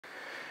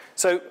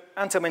So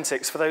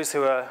anthelmintics, for those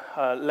who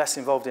are less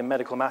involved in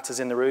medical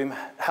matters in the room,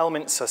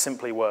 helminths are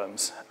simply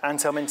worms.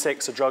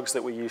 Anthelmintics are drugs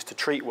that we use to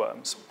treat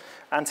worms.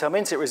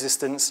 Anthelmintic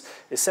resistance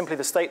is simply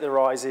the state that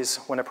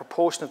arises when a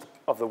proportion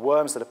of the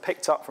worms that are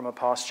picked up from a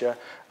pasture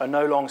are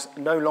no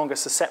longer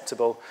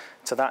susceptible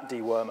to that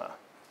dewormer,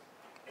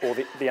 or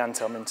the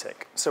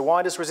anthelmintic. So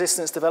why does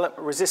resistance develop?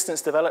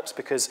 Resistance develops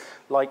because,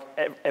 like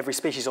every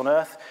species on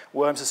Earth,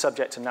 worms are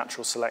subject to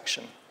natural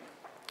selection.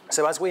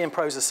 So as we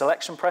impose a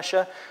selection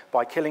pressure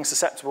by killing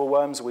susceptible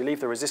worms, we leave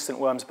the resistant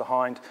worms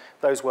behind,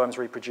 those worms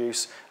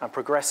reproduce, and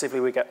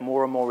progressively we get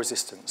more and more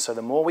resistance. So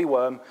the more we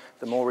worm,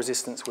 the more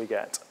resistance we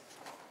get.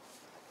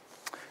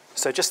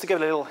 So just to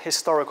give a little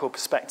historical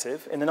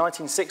perspective, in the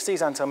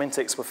 1960s,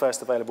 anthelmintics were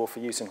first available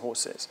for use in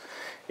horses.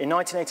 In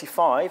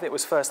 1985, it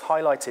was first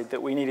highlighted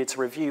that we needed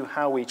to review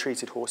how we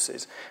treated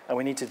horses, and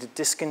we needed to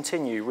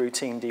discontinue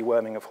routine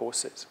deworming of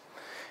horses.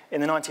 In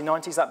the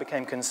 1990s, that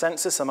became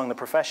consensus among the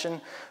profession,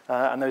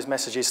 and those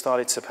messages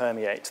started to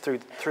permeate. Through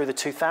the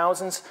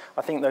 2000s,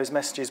 I think those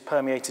messages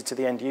permeated to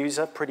the end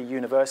user pretty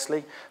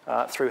universally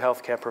through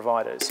healthcare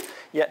providers.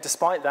 Yet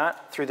despite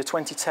that, through the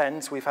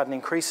 2010s, we've had an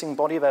increasing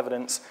body of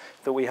evidence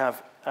that we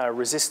have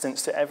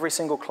resistance to every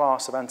single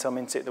class of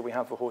anthelmintic that we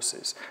have for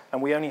horses,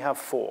 and we only have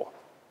 4.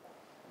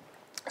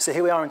 So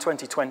here we are in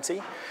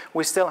 2020.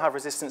 We still have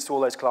resistance to all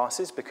those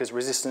classes because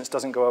resistance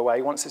doesn't go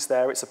away. Once it's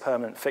there, it's a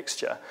permanent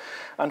fixture.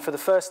 And for the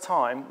first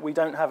time, we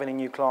don't have any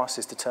new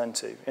classes to turn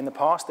to. In the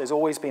past, there's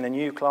always been a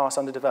new class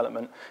under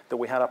development that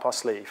we had up our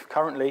sleeve.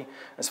 Currently,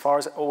 as far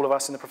as all of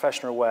us in the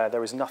profession are aware,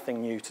 there is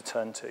nothing new to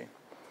turn to.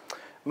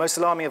 Most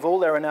alarming of all,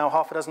 there are now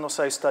half a dozen or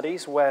so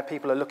studies where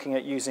people are looking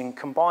at using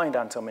combined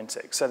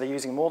anthelmintics. So they're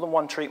using more than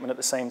one treatment at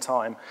the same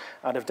time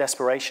out of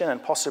desperation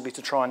and possibly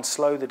to try and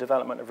slow the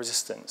development of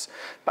resistance.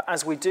 But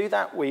as we do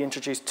that, we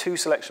introduce 2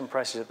 selection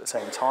pressures at the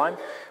same time.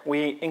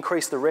 We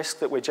increase the risk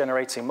that we're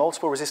generating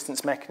multiple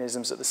resistance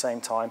mechanisms at the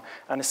same time,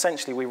 and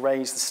essentially we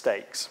raise the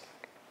stakes.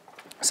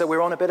 So we're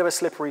on a bit of a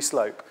slippery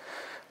slope.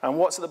 And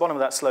what's at the bottom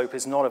of that slope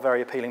is not a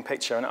very appealing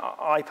picture, and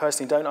I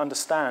personally don't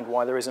understand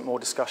why there isn't more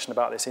discussion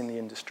about this in the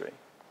industry.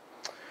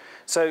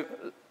 So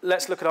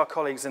let's look at our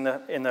colleagues in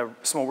the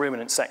small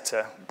ruminant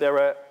sector. There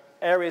are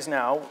areas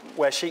now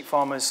where sheep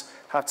farmers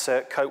have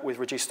to cope with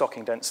reduced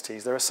stocking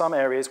densities. There are some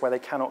areas where they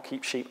cannot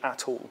keep sheep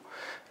at all.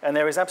 And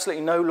there is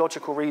absolutely no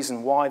logical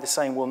reason why the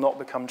same will not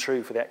become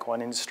true for the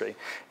equine industry.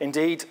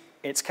 Indeed,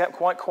 it's kept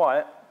quite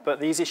quiet,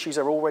 but these issues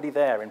are already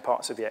there in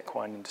parts of the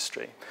equine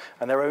industry,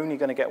 and they're only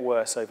going to get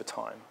worse over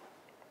time.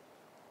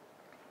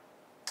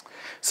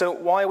 So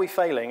why are we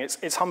failing?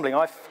 It's humbling.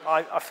 I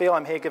feel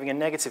I'm here giving a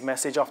negative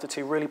message after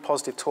 2 really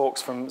positive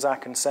talks from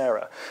Zach and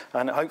Sarah,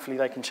 and hopefully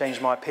they can change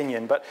my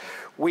opinion. But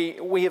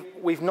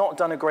we've not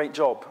done a great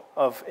job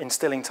of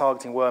instilling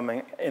targeting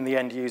worming in the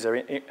end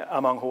user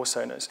among horse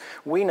owners.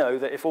 We know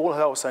that if all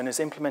horse owners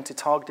implemented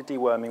targeted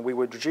deworming, we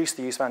would reduce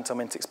the use of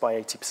anthelmintics by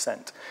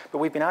 80%. But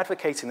we've been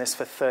advocating this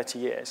for 30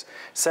 years.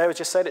 Sarah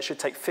just said it should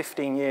take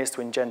 15 years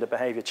to engender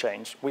behavior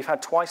change. We've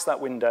had twice that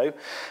window,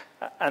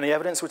 and the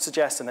evidence would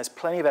suggest, and there's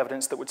plenty of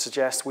evidence that would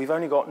suggest, we've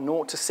only got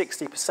 0 to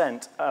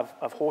 60%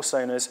 of horse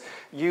owners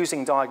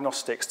using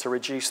diagnostics to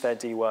reduce their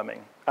deworming.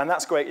 And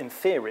that's great in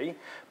theory,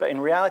 but in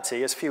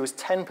reality, as few as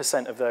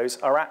 10% of those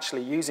are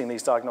actually using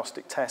these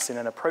diagnostic tests in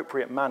an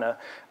appropriate manner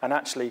and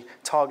actually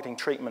targeting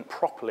treatment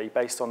properly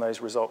based on the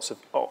results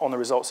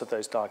of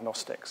those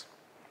diagnostics.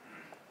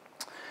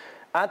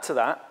 Add to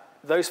that,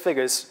 those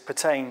figures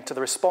pertain to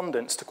the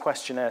respondents to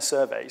questionnaire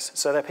surveys.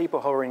 So they're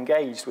people who are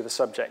engaged with the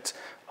subject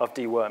of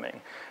deworming.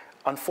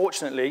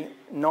 Unfortunately,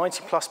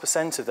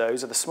 90+% of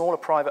those are the smaller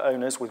private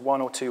owners with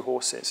 1 or 2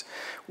 horses.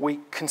 We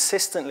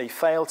consistently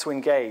fail to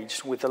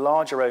engage with the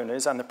larger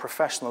owners and the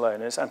professional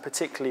owners, and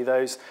particularly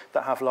those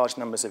that have large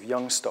numbers of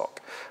young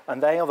stock.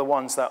 And they are the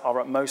ones that are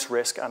at most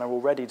risk and are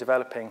already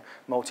developing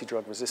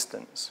multi-drug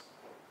resistance.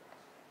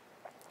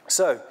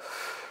 So,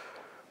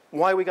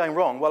 why are we going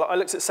wrong? Well, I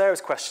looked at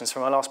Sarah's questions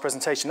from our last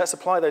presentation. Let's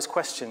apply those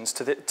questions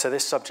to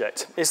this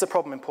subject. Is the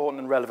problem important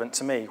and relevant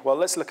to me? Well,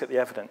 let's look at the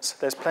evidence.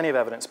 There's plenty of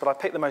evidence, but I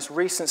picked the most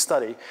recent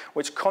study,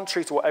 which,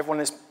 contrary to what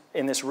everyone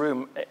in this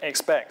room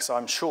expects,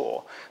 I'm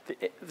sure,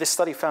 this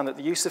study found that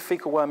the use of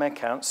fecal worm egg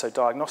counts, so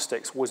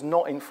diagnostics, was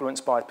not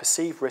influenced by a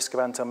perceived risk of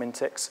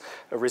anthelmintics,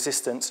 of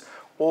resistance,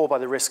 or by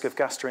the risk of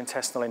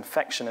gastrointestinal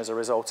infection as a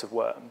result of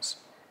worms.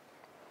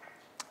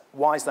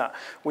 Why is that?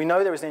 We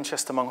know there is an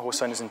interest among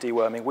horse owners in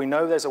deworming. We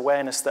know there's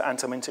awareness that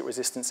anthelmintic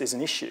resistance is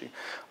an issue.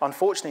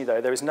 Unfortunately, though,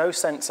 there is no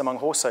sense among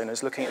horse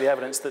owners looking at the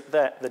evidence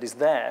that is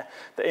there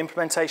that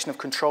implementation of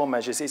control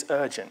measures is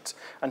urgent.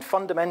 And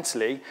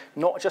fundamentally,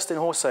 not just in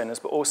horse owners,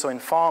 but also in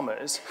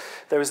farmers,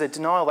 there is a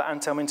denial that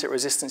anthelmintic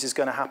resistance is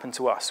going to happen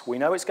to us. We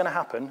know it's going to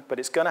happen, but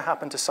it's going to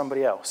happen to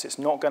somebody else. It's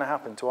not going to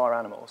happen to our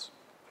animals.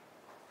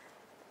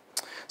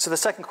 So the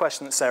second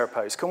question that Sarah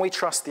posed, can we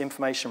trust the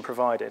information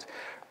provided?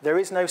 There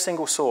is no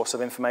single source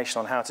of information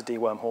on how to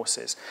deworm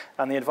horses,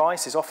 and the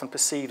advice is often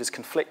perceived as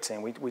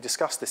conflicting. We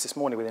discussed this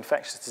morning with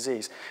infectious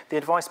disease. The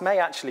advice may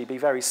actually be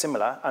very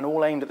similar and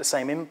all aimed at the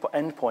same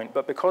endpoint,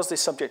 but because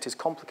this subject is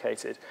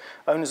complicated,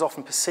 owners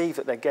often perceive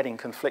that they're getting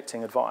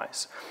conflicting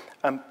advice.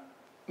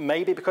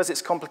 Maybe because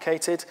it's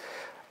complicated,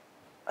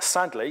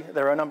 sadly,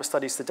 there are a number of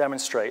studies to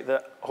demonstrate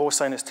that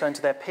horse owners turn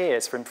to their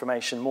peers for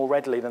information more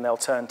readily than they'll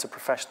turn to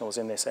professionals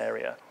in this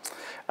area.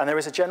 And there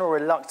is a general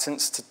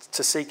reluctance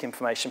to seek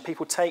information.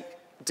 People take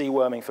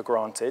deworming for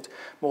granted.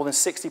 More than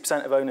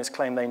 60% of owners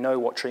claim they know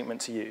what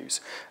treatment to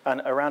use.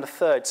 And around a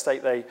third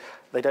state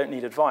they don't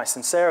need advice.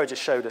 And Sarah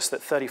just showed us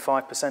that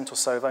 35% or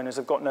so of owners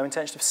have got no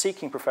intention of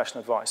seeking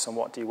professional advice on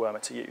what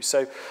dewormer to use.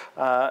 So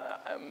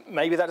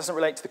maybe that doesn't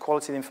relate to the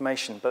quality of the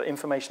information, but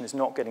information is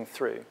not getting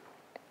through.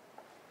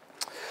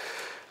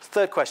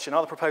 Third question,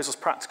 are the proposals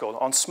practical?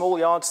 On small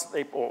yards,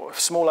 or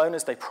small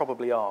owners, they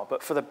probably are.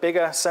 But for the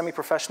bigger,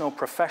 semi-professional,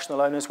 professional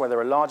owners, where there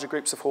are larger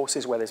groups of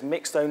horses, where there's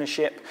mixed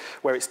ownership,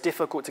 where it's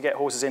difficult to get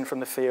horses in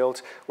from the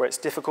field, where it's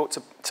difficult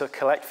to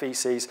collect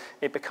feces,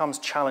 it becomes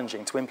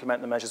challenging to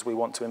implement the measures we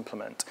want to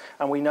implement.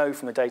 And we know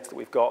from the data that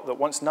we've got that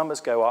once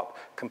numbers go up,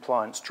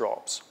 compliance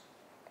drops.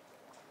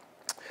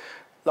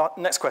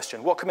 Next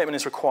question, what commitment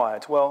is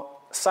required? Well,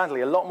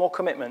 sadly, a lot more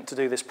commitment to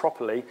do this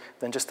properly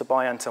than just to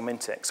buy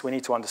Anthelmintics. We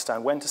need to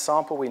understand when to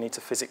sample, we need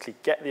to physically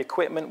get the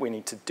equipment, we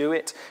need to do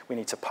it, we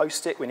need to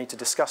post it, we need to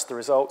discuss the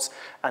results,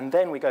 and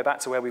then we go back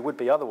to where we would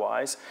be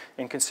otherwise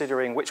in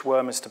considering which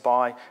wormers to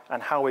buy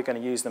and how we're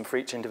going to use them for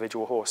each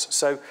individual horse.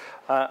 So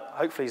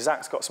hopefully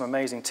Zach's got some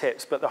amazing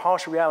tips, but the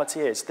harsh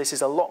reality is this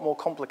is a lot more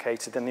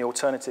complicated than the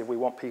alternative we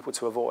want people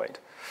to avoid.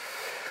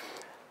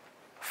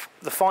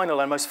 The final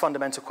and most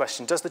fundamental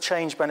question, does the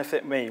change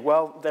benefit me?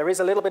 Well, there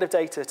is a little bit of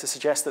data to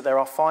suggest that there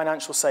are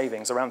financial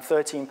savings, around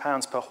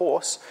 £13 per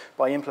horse,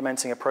 by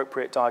implementing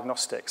appropriate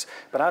diagnostics.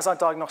 But as our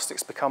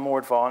diagnostics become more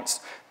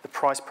advanced, the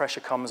price pressure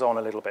comes on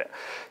a little bit.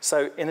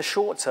 So in the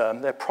short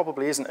term, there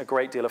probably isn't a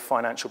great deal of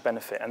financial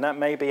benefit, and that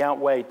may be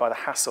outweighed by the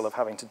hassle of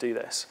having to do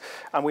this.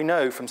 And we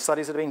know from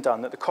studies that have been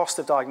done that the cost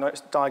of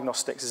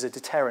diagnostics is a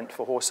deterrent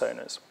for horse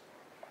owners.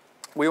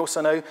 We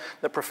also know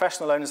that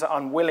professional owners are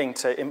unwilling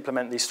to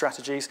implement these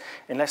strategies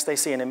unless they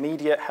see an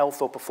immediate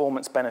health or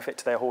performance benefit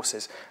to their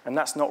horses, and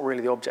that's not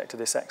really the object of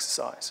this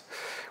exercise.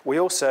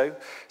 We also,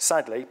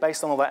 sadly,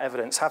 based on all that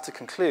evidence, have to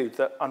conclude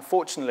that,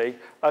 unfortunately,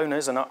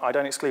 owners, and I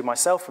don't exclude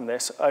myself from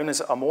this,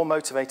 owners are more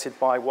motivated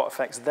by what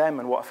affects them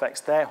and what affects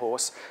their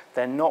horse.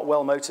 They're not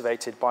well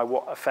motivated by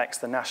what affects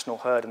the national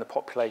herd and the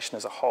population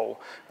as a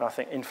whole, and I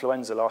think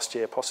influenza last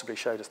year possibly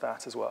showed us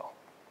that as well.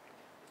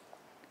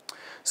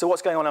 So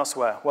what's going on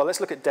elsewhere? Well, let's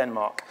look at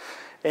Denmark.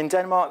 In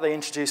Denmark, they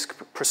introduced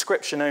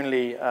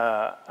prescription-only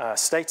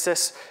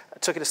status,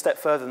 took it a step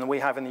further than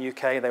we have in the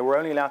UK. They were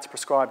only allowed to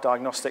prescribe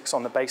diagnostics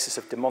on the basis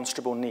of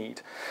demonstrable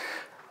need.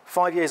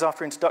 5 years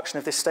after introduction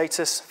of this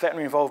status,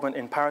 veterinary involvement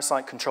in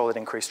parasite control had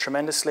increased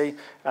tremendously,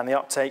 and the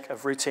uptake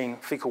of routine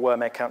fecal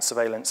worm egg count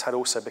surveillance had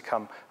also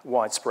become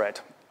widespread.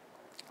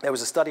 There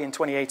was a study in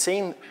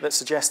 2018 that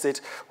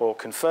suggested or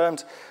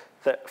confirmed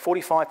that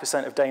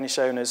 45% of Danish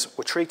owners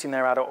were treating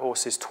their adult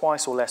horses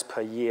twice or less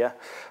per year,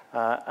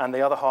 and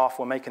the other half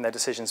were making their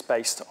decisions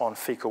based on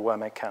fecal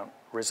worm egg count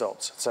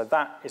results. So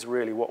that is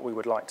really what we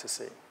would like to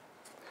see.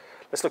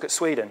 Let's look at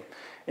Sweden.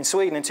 In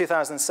Sweden, in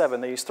 2007,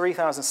 they used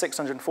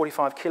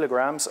 3,645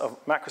 kilograms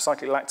of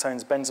macrocyclic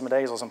lactones,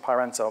 benzimidazoles, and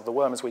pyrantel,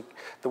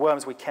 the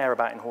worms we care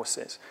about in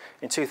horses.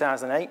 In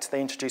 2008, they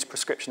introduced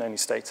prescription-only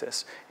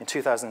status. In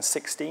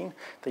 2016,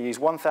 they used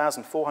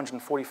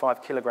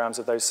 1,445 kilograms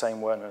of those same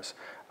wormers,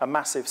 a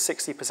massive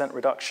 60%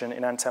 reduction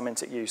in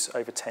Anthelmintic use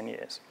over 10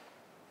 years.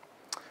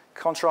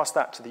 Contrast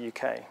that to the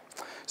UK.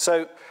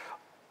 So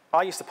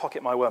I used to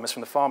pocket my wormers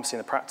from the pharmacy in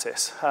the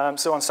practice.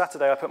 So on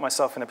Saturday, I put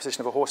myself in a position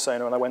of a horse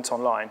owner and I went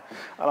online.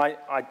 And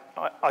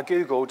I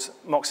Googled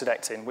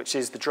moxidectin, which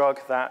is the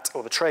drug that,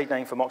 or the trade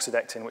name for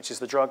moxidectin, which is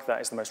the drug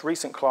that is the most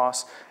recent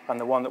class and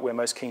the one that we're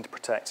most keen to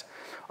protect.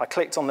 I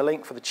clicked on the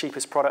link for the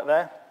cheapest product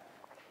there.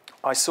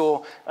 I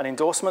saw an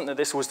endorsement that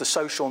this was the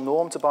social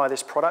norm to buy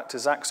this product,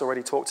 as Zach's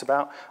already talked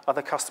about.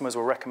 Other customers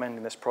were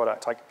recommending this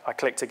product. I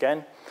clicked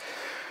again.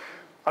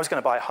 I was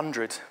going to buy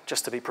 100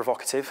 just to be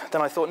provocative.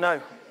 Then I thought,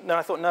 no,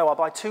 I'll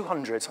buy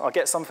 200. I'll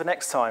get some for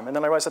next time. And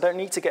then I realized I don't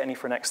need to get any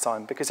for next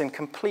time because in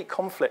complete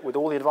conflict with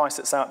all the advice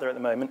that's out there at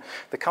the moment,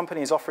 the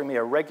company is offering me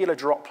a regular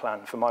drop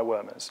plan for my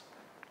wormers.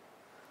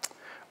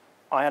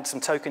 I had some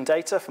token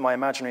data for my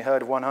imaginary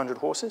herd of 100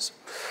 horses.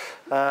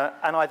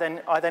 And I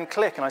then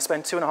click and I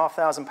spend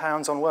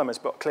 £2,500 on wormers,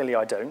 but clearly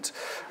I don't.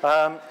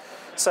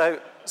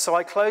 So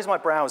I close my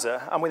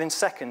browser, and within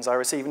seconds, I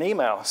receive an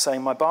email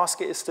saying my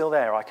basket is still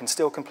there. I can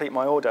still complete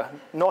my order.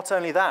 Not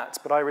only that,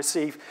 but I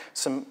receive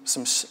some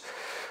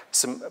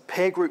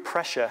peer group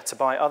pressure to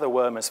buy other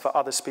wormers for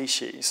other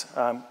species,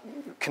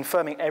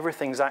 confirming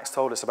everything Zach's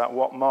told us about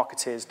what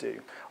marketeers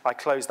do. I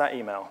close that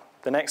email.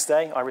 The next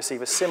day, I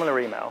receive a similar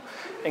email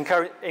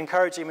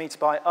encouraging me to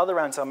buy other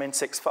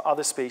anthelmintics for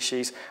other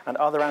species and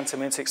other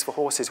anthelmintics for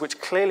horses, which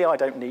clearly I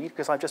don't need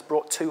because I've just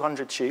brought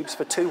 200 tubes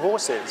for 2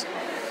 horses.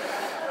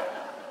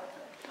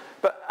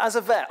 But as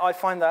a vet, I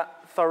find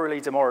that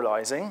thoroughly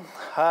demoralizing.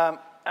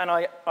 And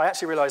I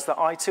actually realize that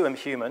I too am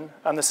human,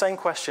 and the same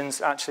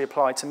questions actually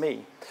apply to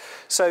me.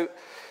 So,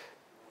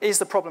 is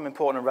the problem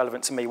important and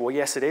relevant to me? Well,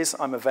 yes, it is.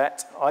 I'm a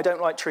vet. I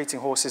don't like treating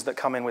horses that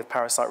come in with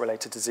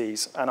parasite-related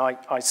disease, and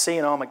I see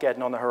an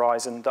Armageddon on the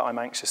horizon that I'm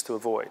anxious to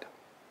avoid.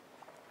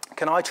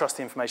 Can I trust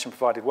the information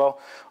provided? Well,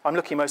 I'm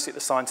looking mostly at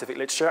the scientific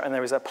literature, and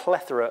there is a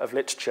plethora of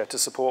literature to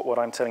support what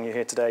I'm telling you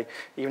here today,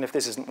 even if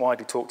this isn't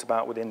widely talked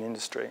about within the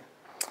industry.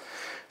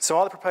 So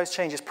are the proposed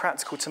changes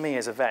practical to me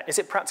as a vet? Is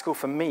it practical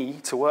for me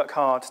to work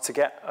hard to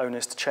get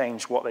owners to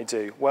change what they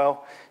do?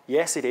 Well,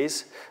 yes, it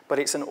is, but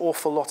it's an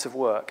awful lot of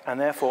work,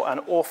 and therefore an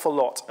awful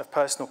lot of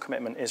personal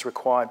commitment is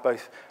required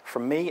both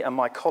from me and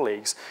my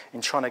colleagues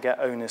in trying to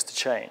get owners to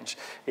change.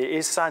 It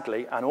is,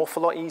 sadly, an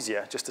awful lot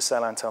easier just to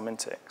sell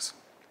anthelmintics.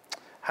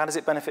 How does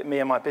it benefit me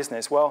and my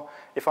business? Well,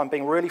 if I'm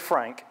being really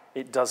frank,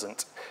 it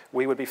doesn't.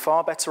 We would be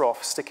far better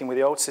off sticking with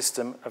the old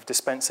system of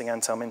dispensing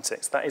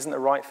anthelmintics. That isn't the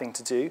right thing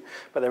to do,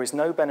 but there is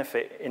no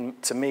benefit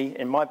to me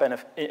in my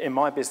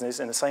business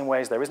in the same way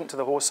as there isn't to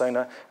the horse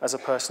owner as a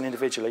person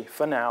individually,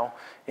 for now,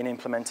 in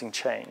implementing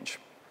change.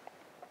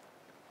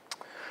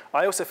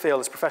 I also feel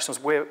as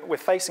professionals we're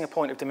facing a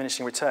point of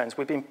diminishing returns.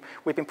 We've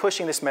been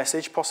pushing this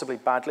message, possibly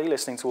badly,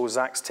 listening to all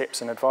Zach's tips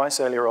and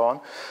advice earlier on.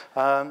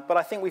 But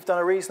I think we've done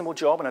a reasonable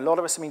job, and a lot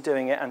of us have been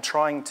doing it and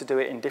trying to do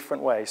it in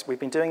different ways. We've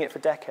been doing it for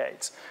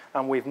decades,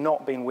 and we've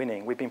not been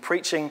winning. We've been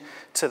preaching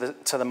to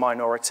the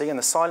minority, and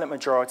the silent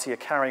majority are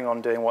carrying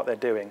on doing what they're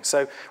doing.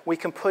 So we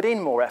can put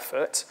in more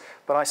effort,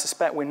 but I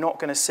suspect we're not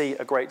going to see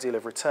a great deal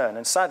of return.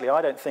 And sadly,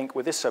 I don't think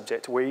with this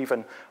subject we're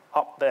even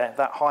up there,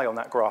 that high on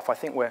that graph. I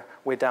think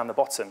we're down the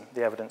bottom,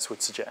 the evidence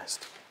would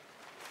suggest.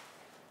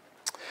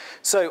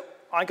 So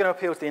I'm going to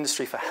appeal to the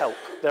industry for help.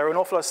 There are an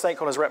awful lot of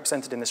stakeholders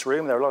represented in this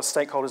room. There are a lot of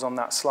stakeholders on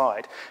that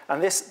slide.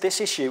 And this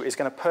issue is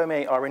going to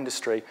permeate our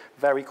industry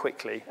very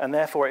quickly, and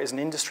therefore it is an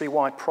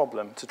industry-wide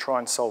problem to try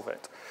and solve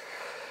it.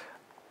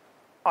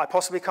 I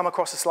possibly come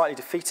across as slightly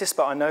defeatist,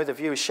 but I know the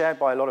view is shared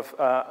by a lot of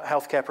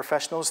healthcare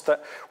professionals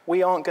that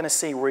we aren't going to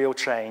see real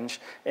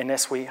change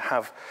unless we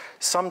have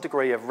some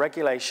degree of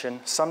regulation,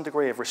 some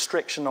degree of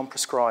restriction on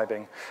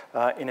prescribing,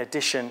 in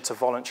addition to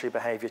voluntary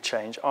behaviour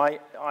change. I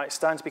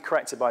stand to be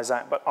corrected by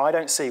Zach, but I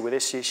don't see with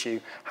this issue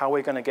how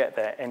we're going to get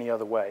there any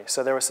other way.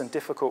 So there are some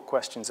difficult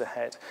questions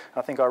ahead.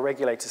 I think our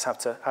regulators have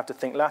to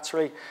think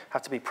laterally,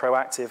 have to be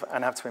proactive,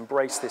 and have to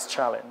embrace this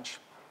challenge.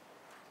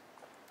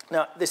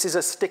 Now, this is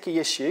a sticky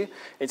issue.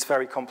 It's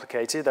very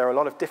complicated. There are a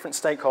lot of different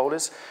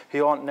stakeholders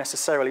who aren't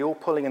necessarily all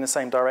pulling in the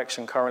same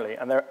direction currently,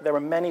 and there are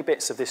many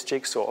bits of this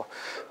jigsaw.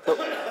 But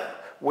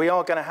we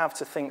are going to have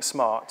to think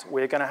smart.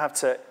 We're going to have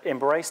to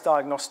embrace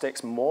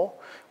diagnostics more.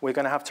 We're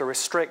going to have to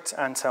restrict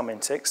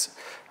anthelmintics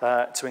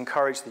to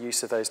encourage the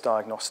use of those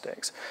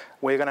diagnostics.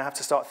 We're going to have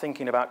to start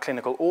thinking about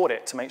clinical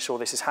audit to make sure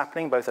this is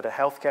happening, both at a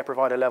healthcare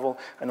provider level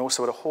and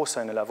also at a horse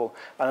owner level.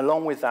 And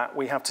along with that,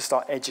 we have to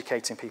start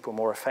educating people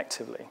more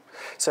effectively.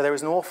 So there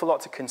is an awful lot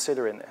to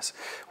consider in this.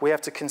 We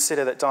have to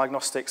consider that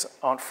diagnostics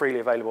aren't freely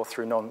available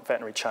through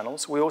non-veterinary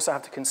channels. We also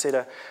have to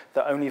consider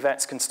that only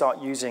vets can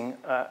start using,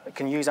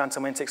 can use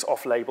anthelmintics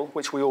off-label,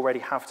 which we already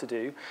have to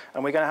do.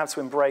 And we're going to have to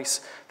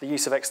embrace the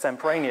use of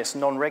extemporaneous,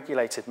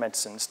 non-regulated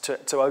medicines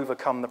to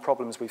overcome the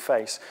problems we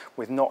face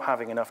with not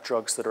having enough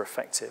drugs that are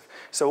effective.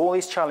 So all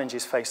these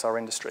challenges face our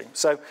industry.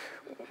 So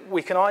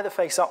we can either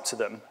face up to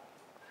them,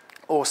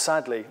 or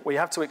sadly, we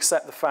have to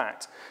accept the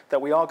fact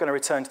that we are going to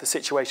return to the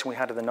situation we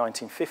had in the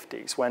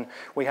 1950s, when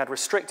we had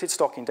restricted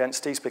stocking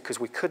densities because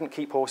we couldn't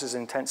keep horses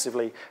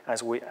intensively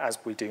as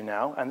we do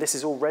now. And this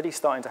is already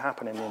starting to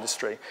happen in the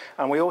industry.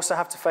 And we also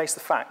have to face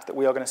the fact that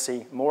we are going to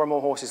see more and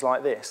more horses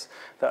like this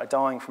that are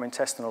dying from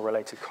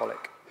intestinal-related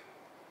colic.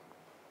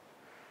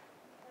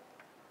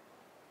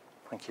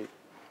 Thank you.